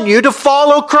incline you to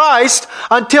follow Christ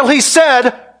until he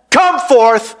said, come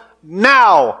forth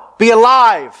now, be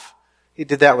alive. He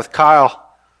did that with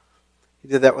Kyle.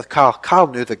 Kyle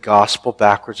knew the gospel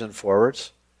backwards and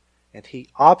forwards, and he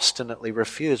obstinately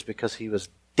refused because he was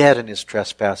dead in his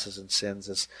trespasses and sins,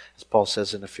 as Paul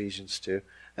says in Ephesians 2,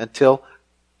 until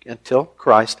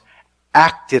Christ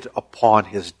acted upon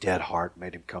his dead heart,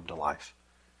 made him come to life.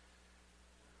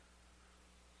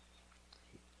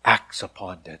 He acts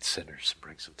upon dead sinners and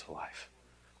brings them to life.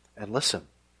 And listen,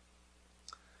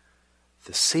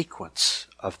 the sequence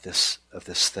of this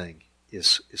thing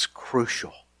is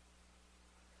crucial.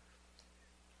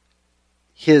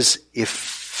 His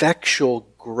effectual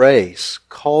grace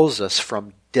calls us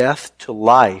from death to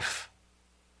life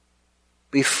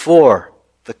before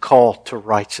the call to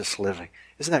righteous living.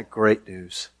 Isn't that great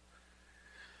news?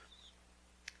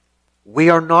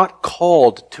 We are not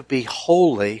called to be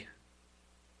holy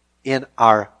in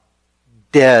our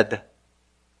dead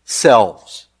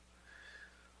selves.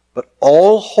 But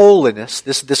all holiness,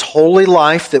 this holy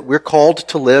life that we're called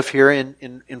to live here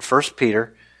in 1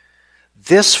 Peter,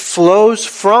 this flows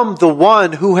from the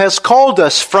one who has called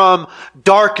us from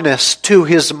darkness to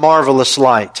his marvelous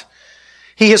light.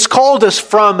 He has called us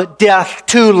from death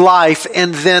to life,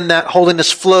 and then that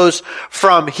holiness flows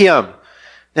from him.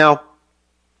 Now,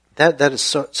 that is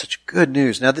such good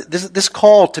news. Now, this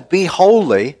call to be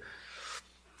holy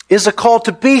is a call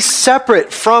to be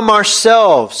separate from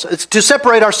ourselves. It's to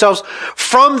separate ourselves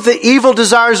from the evil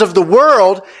desires of the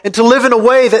world and to live in a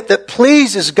way that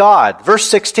pleases God. Verse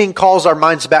 16 calls our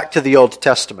minds back to the Old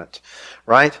Testament,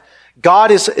 right?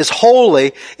 God is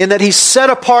holy in that he's set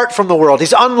apart from the world.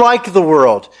 He's unlike the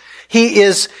world. He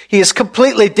is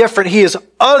completely different. He is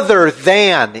other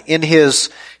than in his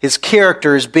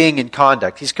character, his being and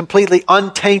conduct. He's completely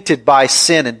untainted by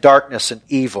sin and darkness and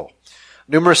evil.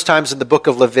 Numerous times in the book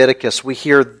of Leviticus, we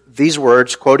hear these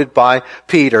words quoted by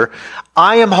Peter,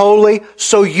 I am holy,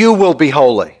 so you will be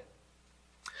holy.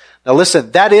 Now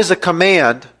listen, that is a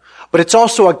command, but it's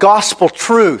also a gospel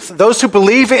truth. Those who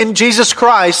believe in Jesus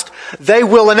Christ, they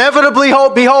will inevitably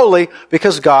be holy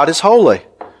because God is holy.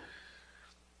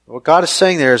 What God is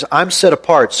saying there is, I'm set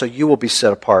apart, so you will be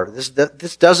set apart. This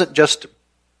doesn't just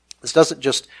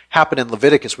happen in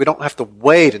Leviticus. We don't have to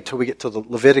wait until we get to the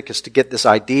Leviticus to get this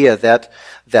idea that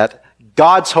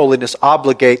God's holiness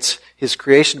obligates His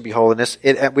creation to be holiness.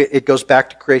 It goes back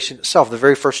to creation itself. The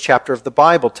very first chapter of the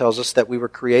Bible tells us that we were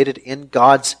created in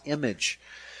God's image.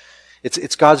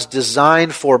 It's God's design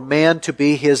for man to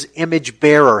be His image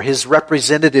bearer, His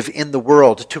representative in the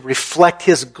world, to reflect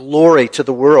His glory to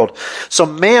the world. So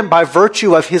man, by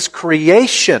virtue of his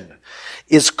creation,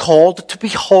 is called to be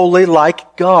holy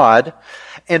like God.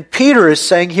 And Peter is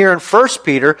saying here in 1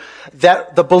 Peter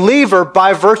that the believer,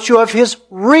 by virtue of his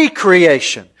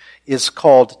recreation, is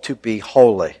called to be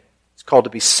holy. It's called to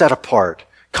be set apart,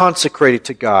 consecrated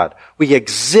to God. We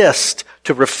exist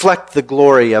to reflect the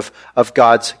glory of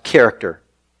God's character.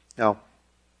 Now,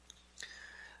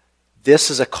 this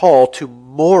is a call to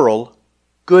moral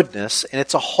goodness, and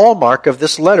it's a hallmark of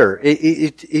this letter.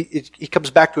 He comes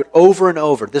back to it over and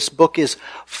over. This book is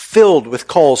filled with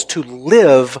calls to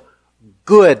live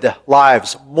good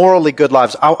lives, morally good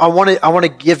lives. I want to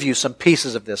give you some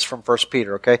pieces of this from 1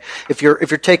 Peter, okay? If you're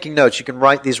taking notes, you can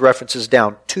write these references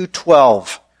down.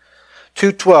 2:12.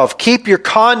 Keep your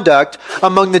conduct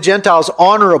among the Gentiles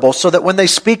honorable, so that when they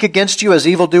speak against you as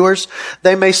evildoers,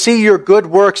 they may see your good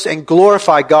works and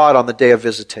glorify God on the day of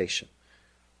visitation.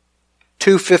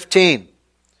 2:15.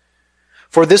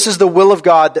 For this is the will of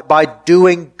God, that by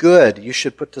doing good you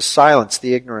should put to silence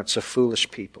the ignorance of foolish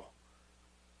people.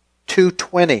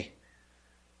 2:20.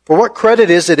 For what credit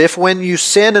is it if when you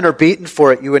sin and are beaten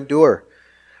for it you endure?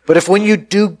 But if when you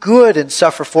do good and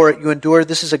suffer for it you endure,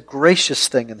 this is a gracious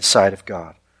thing in the sight of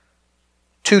God.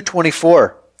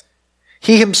 2:24.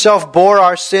 He Himself bore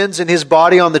our sins in His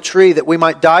body on the tree, that we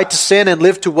might die to sin and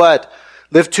live to what?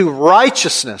 Live to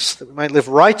righteousness, that we might live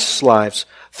righteous lives.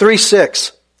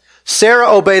 3:6.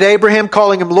 Sarah obeyed Abraham,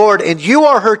 calling him Lord, and you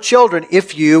are her children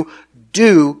if you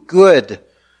do good.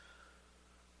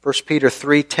 1 Peter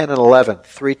 3:10 and 11.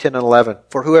 3:10 and 11.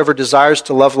 For whoever desires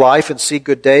to love life and see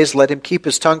good days, let him keep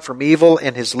his tongue from evil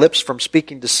and his lips from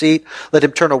speaking deceit. Let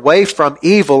him turn away from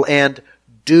evil and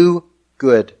do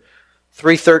good.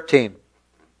 3:13.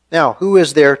 Now, who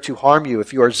is there to harm you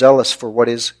if you are zealous for what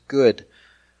is good?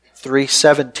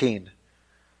 3:17.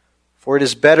 For it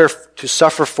is better to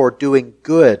suffer for doing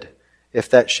good, if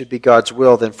that should be God's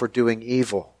will, than for doing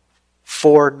evil.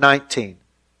 4:19.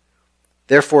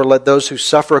 Therefore, let those who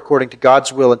suffer according to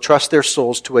God's will entrust their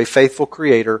souls to a faithful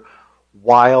Creator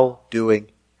while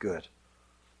doing good.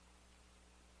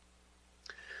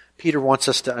 Peter wants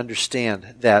us to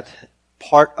understand that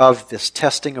part of this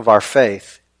testing of our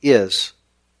faith is,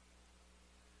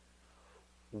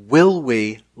 will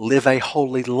we live a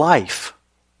holy life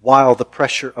while the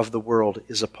pressure of the world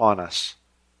is upon us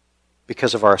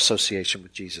because of our association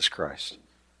with Jesus Christ?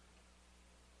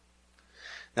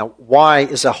 Now, why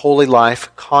is a holy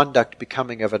life conduct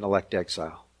becoming of an elect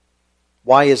exile?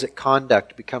 Why is it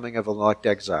conduct becoming of an elect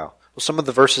exile? Well, some of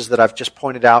the verses that I've just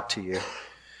pointed out to you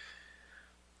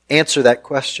answer that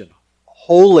question.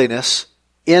 Holiness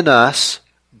in us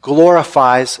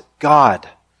glorifies God.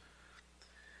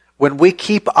 When we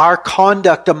keep our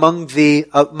conduct among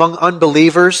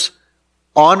unbelievers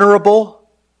honorable,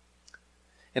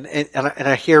 and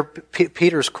I hear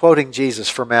Peter's quoting Jesus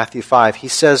from Matthew 5. He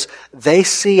says, they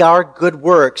see our good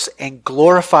works and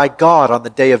glorify God on the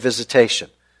day of visitation.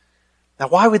 Now,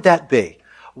 why would that be?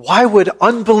 Why would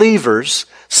unbelievers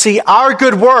see our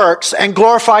good works and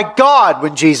glorify God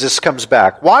when Jesus comes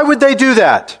back? Why would they do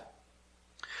that?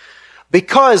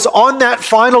 Because on that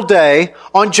final day,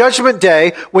 on Judgment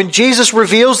Day, when Jesus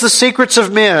reveals the secrets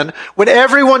of men, when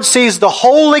everyone sees the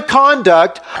holy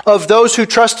conduct of those who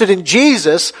trusted in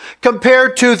Jesus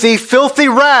compared to the filthy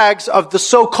rags of the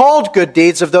so-called good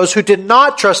deeds of those who did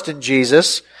not trust in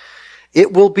Jesus,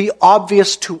 it will be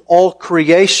obvious to all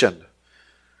creation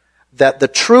that the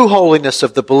true holiness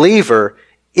of the believer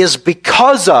is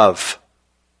because of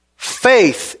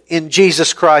faith in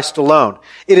Jesus Christ alone.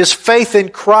 It is faith in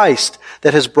Christ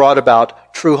that has brought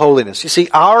about true holiness. You see,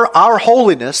 our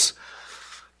holiness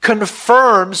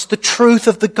confirms the truth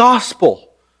of the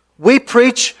gospel. We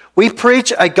preach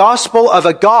a gospel of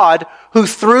a God who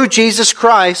through Jesus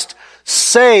Christ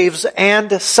saves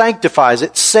and sanctifies.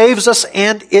 It saves us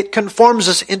and it conforms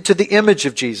us into the image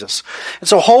of Jesus. And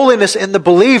so holiness in the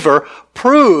believer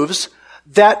proves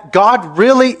that God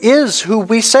really is who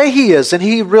we say He is, and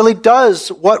He really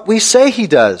does what we say He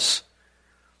does.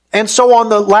 And so on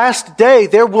the last day,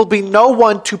 there will be no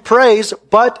one to praise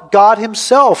but God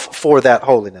Himself for that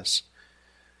holiness.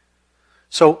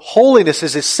 So holiness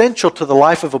is essential to the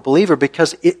life of a believer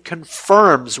because it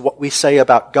confirms what we say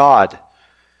about God.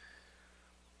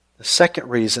 The second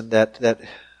reason that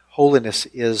holiness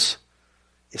is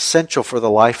essential for the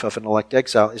life of an elect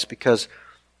exile is because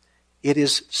it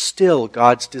is still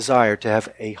God's desire to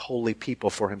have a holy people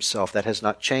for Himself. That has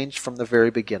not changed from the very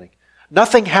beginning.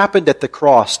 Nothing happened at the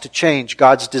cross to change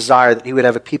God's desire that He would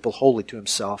have a people holy to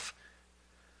Himself.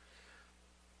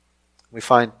 We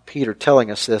find Peter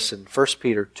telling us this in 1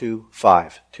 Peter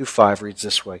 2:5. 2:5 reads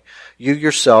this way: "You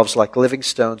yourselves, like living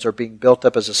stones, are being built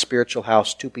up as a spiritual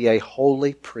house to be a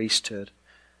holy priesthood,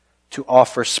 to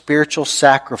offer spiritual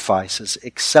sacrifices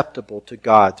acceptable to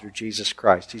God through Jesus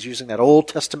Christ." He's using that Old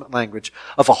Testament language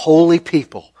of a holy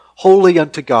people, holy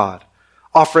unto God,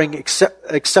 offering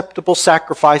acceptable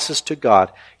sacrifices to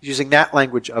God. He's using that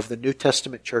language of the New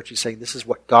Testament church. He's saying this is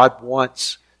what God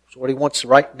wants. It's what He wants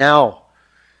right now.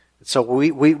 And so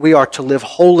we are to live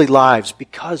holy lives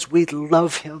because we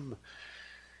love Him.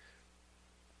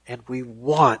 And we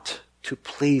want to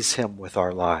please Him with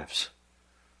our lives.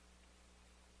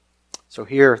 So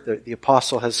here the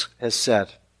apostle has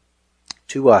said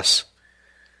to us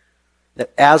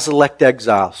that as elect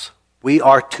exiles, we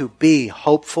are to be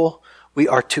hopeful. We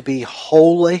are to be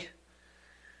holy.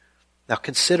 Now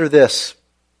consider this.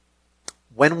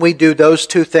 When we do those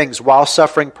two things while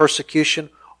suffering persecution,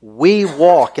 we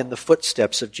walk in the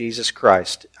footsteps of Jesus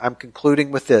Christ. I'm concluding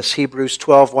with this. Hebrews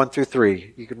 12, 1 through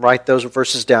 3. You can write those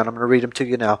verses down. I'm going to read them to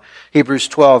you now. Hebrews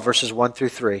 12, verses 1 through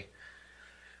 3.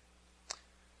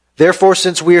 "Therefore,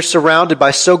 since we are surrounded by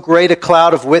so great a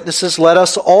cloud of witnesses, let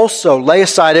us also lay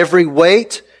aside every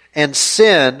weight and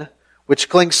sin which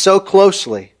clings so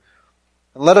closely.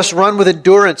 And let us run with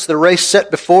endurance the race set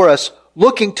before us,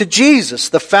 looking to Jesus,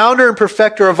 the founder and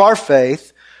perfecter of our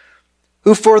faith,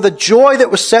 who for the joy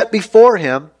that was set before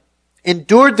Him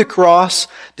endured the cross,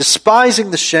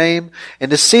 despising the shame,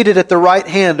 and is seated at the right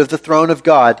hand of the throne of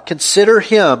God. Consider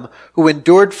Him who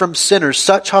endured from sinners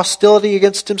such hostility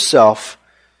against Himself,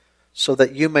 so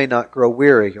that you may not grow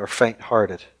weary or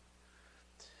faint-hearted."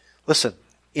 Listen,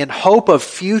 in hope of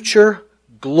future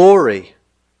glory,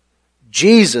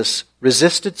 Jesus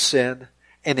resisted sin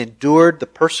and endured the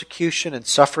persecution and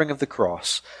suffering of the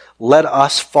cross. Let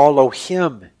us follow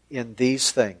Him in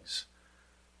these things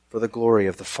for the glory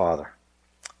of the Father.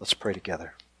 Let's pray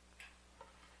together.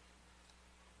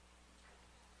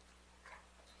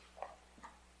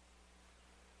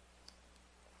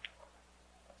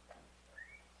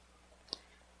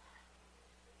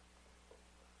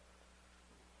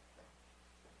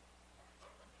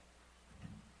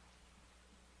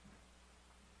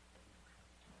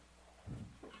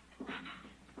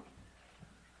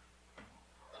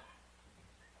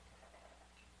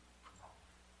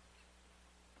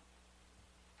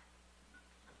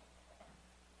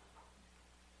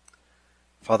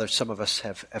 Father, some of us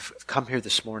have come here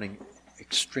this morning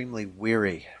extremely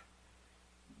weary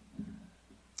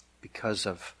because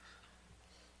of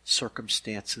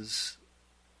circumstances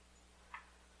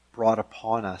brought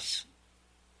upon us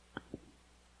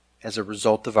as a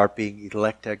result of our being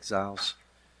elect exiles.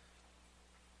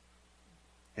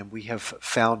 And we have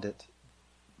found it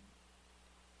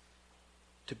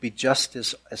to be just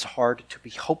as hard to be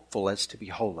hopeful as to be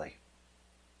holy.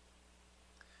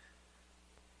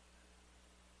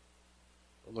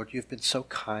 Lord, You've been so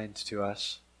kind to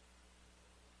us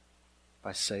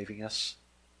by saving us,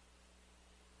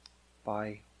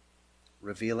 by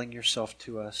revealing Yourself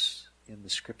to us in the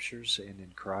Scriptures and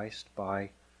in Christ,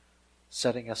 by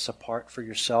setting us apart for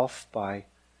Yourself, by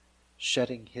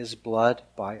shedding His blood,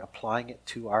 by applying it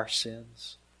to our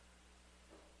sins.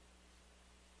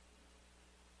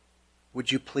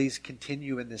 Would You please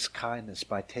continue in this kindness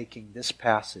by taking this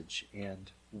passage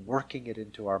and working it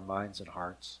into our minds and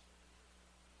hearts,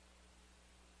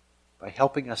 by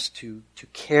helping us to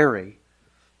carry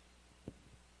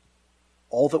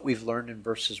all that we've learned in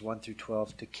verses 1 through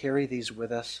 12, to carry these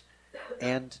with us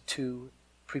and to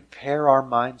prepare our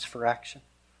minds for action,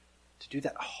 to do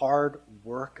that hard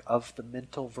work of the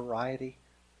mental variety,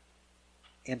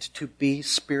 and to be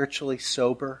spiritually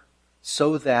sober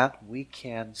so that we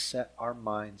can set our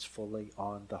minds fully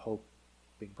on the hope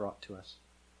being brought to us.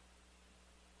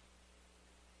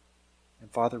 And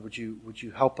Father, would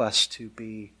you help us to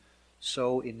be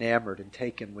so enamored and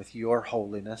taken with Your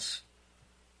holiness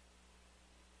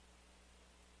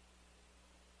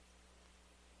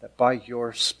that by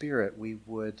Your Spirit we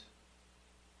would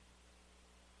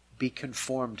be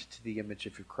conformed to the image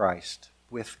of Your Christ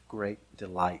with great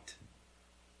delight,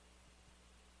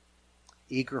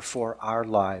 eager for our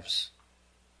lives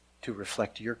to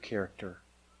reflect Your character,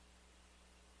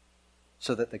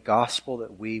 so that the gospel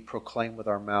that we proclaim with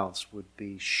our mouths would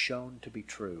be shown to be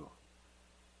true.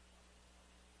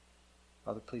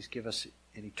 Father, please give us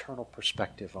an eternal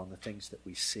perspective on the things that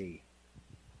we see.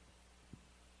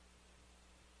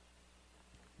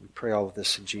 We pray all of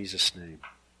this in Jesus' name.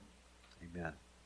 Amen.